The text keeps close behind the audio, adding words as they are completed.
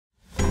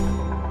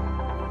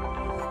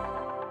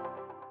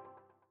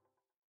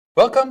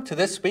Welcome to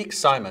this week's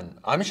SciMon.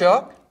 I'm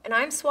Jacques. And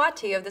I'm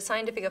Swati of the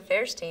Scientific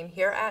Affairs team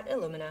here at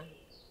Illumina.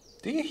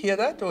 Do you hear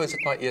that, or is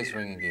it my ears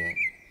ringing again?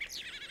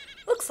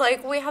 Looks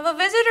like we have a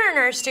visitor in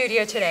our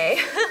studio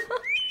today.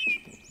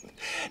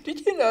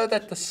 Did you know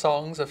that the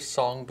songs of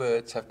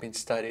songbirds have been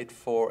studied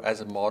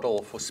as a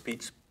model for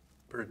speech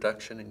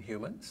production in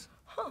humans?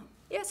 Huh.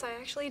 Yes, I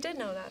actually did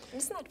know that.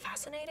 Isn't that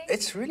fascinating?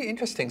 It's really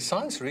interesting.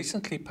 Science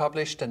recently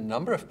published a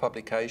number of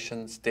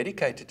publications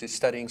dedicated to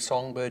studying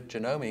songbird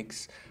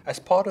genomics as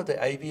part of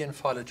the avian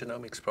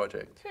phylogenomics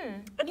project.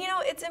 And you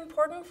know, it's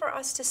important for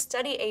us to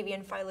study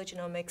avian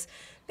phylogenomics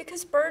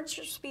because bird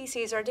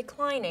species are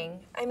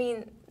declining. I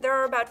mean, there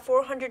are about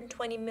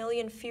 420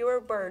 million fewer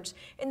birds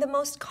in the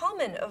most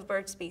common of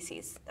bird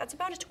species. That's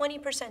about a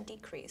 20%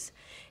 decrease.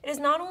 It is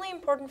not only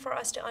important for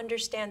us to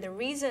understand the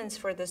reasons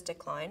for this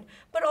decline,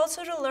 but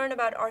also to learn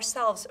about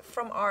ourselves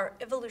from our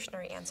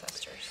evolutionary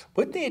ancestors.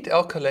 Whitney et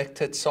al.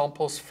 Collected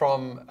samples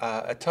from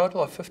a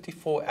total of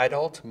 54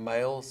 adult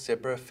male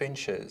zebra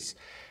finches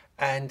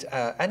and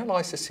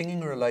analyzed the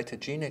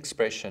singing-related gene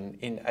expression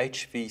in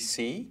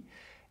HVC,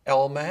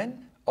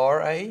 LMAN,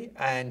 RA,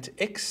 and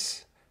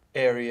X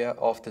area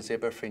of the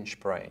zebra finch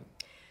brain.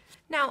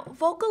 Now,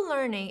 vocal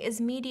learning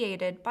is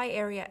mediated by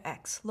area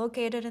X,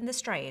 located in the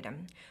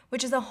striatum,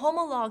 which is a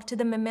homologue to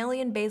the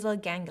mammalian basal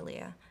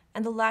ganglia,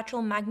 and the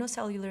lateral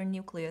magnocellular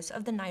nucleus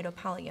of the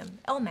nidopallium,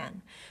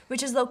 LMAN,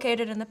 which is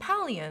located in the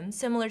pallium,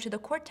 similar to the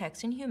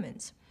cortex in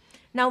humans.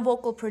 Now,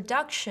 vocal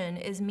production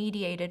is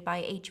mediated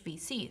by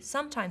HVC,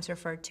 sometimes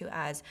referred to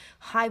as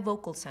high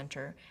vocal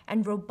center,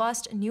 and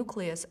robust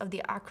nucleus of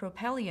the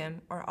acropallium,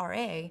 or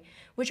RA,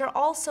 which are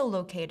also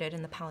located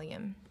in the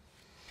pallium.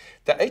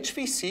 The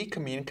HVC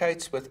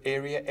communicates with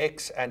area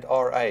X and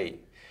RA.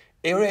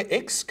 Area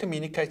X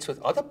communicates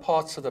with other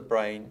parts of the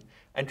brain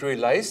and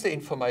relays the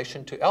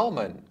information to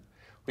LMAN,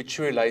 which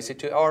relays it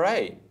to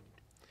RA.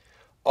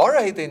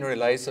 RA then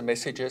relays the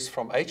messages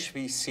from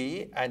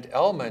HVC and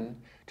LMAN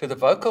to the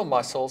vocal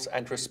muscles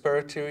and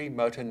respiratory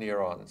motor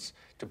neurons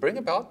to bring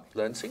about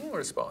learned singing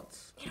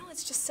response. You know,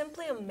 it's just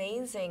simply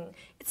amazing.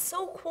 It's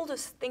so cool to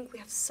think we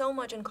have so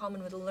much in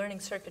common with the learning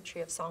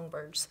circuitry of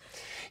songbirds.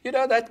 You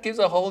know, that gives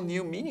a whole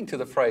new meaning to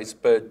the phrase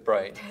bird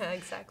brain.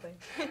 Exactly.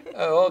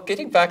 Well,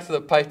 getting back to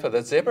the paper,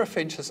 the zebra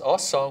finches are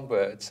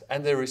songbirds,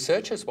 and the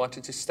researchers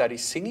wanted to study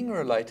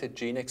singing-related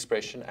gene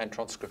expression and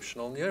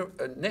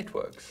transcriptional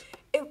networks.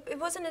 It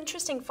was an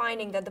interesting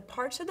finding that the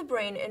parts of the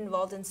brain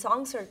involved in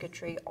song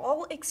circuitry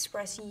all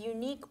express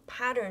unique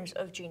patterns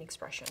of gene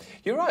expression.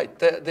 You're right.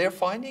 Their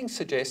findings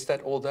suggest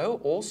that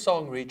although all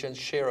song regions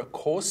share a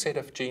core set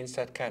of genes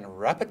that can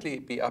rapidly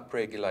be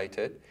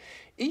upregulated,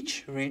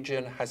 each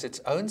region has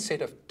its own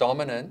set of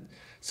dominant,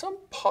 some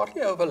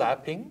partly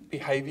overlapping,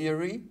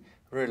 behaviorally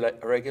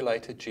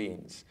regulated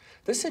genes.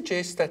 This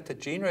suggests that the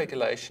gene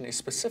regulation is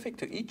specific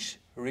to each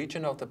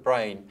region of the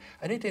brain,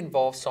 and it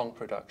involves song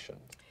production.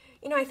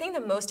 You know, I think the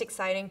most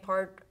exciting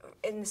part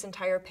in this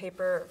entire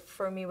paper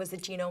for me was the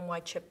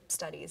genome-wide chip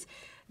studies.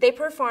 They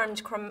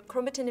performed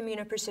chromatin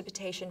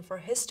immunoprecipitation for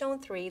histone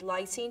 3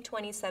 lysine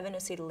 27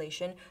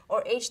 acetylation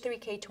or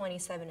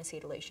H3K27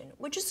 acetylation,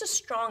 which is a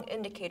strong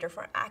indicator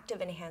for active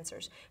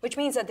enhancers, which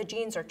means that the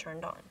genes are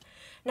turned on.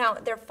 Now,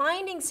 their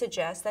findings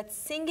suggest that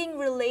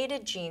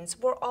singing-related genes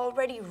were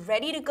already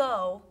ready to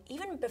go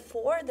even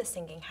before the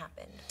singing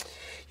happened.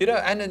 You know,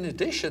 and in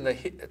addition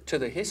to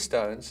the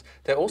histones,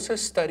 they also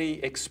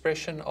study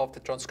expression of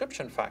the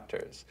transcription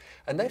factors.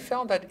 And they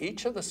found that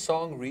each of the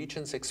song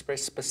regions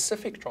express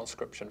specific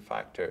transcription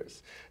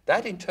factors.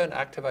 That in turn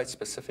activates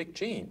specific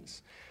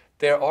genes.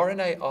 Their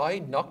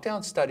RNAi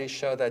knockdown studies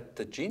show that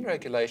the gene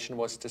regulation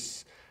was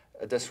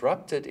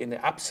disrupted in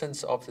the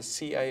absence of the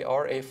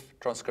CARF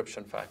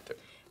transcription factor.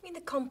 I mean,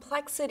 the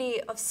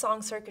complexity of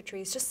song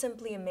circuitry is just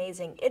simply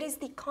amazing. It is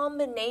the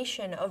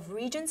combination of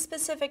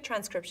region-specific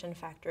transcription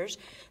factors,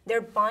 their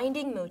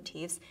binding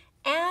motifs,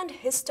 and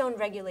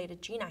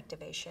histone-regulated gene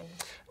activation.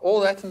 All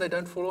that and they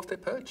don't fall off their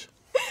perch.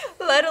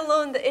 Let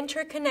alone the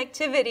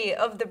interconnectivity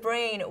of the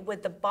brain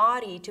with the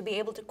body to be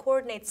able to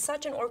coordinate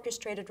such an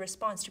orchestrated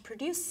response to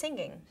produce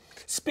singing.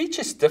 Speech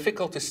is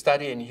difficult to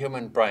study in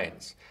human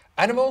brains.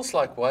 Animals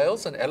like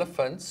whales and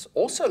elephants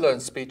also learn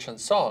speech and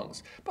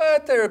songs,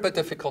 but they're a bit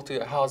difficult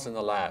to house in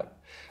the lab.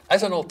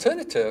 As an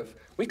alternative,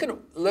 we can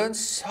learn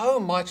so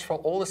much from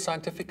all the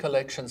scientific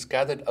collections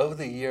gathered over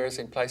the years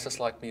in places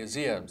like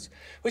museums,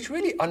 which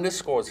really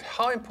underscores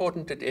how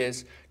important it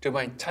is to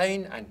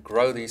maintain and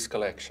grow these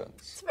collections.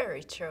 It's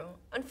very true.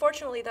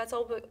 Unfortunately, that's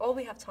all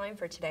we have time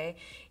for today.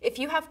 If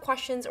you have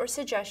questions or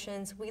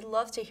suggestions, we'd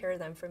love to hear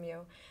them from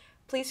you.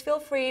 Please feel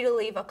free to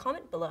leave a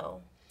comment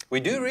below. We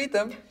do read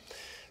them.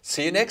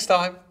 See you next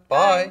time.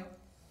 Bye.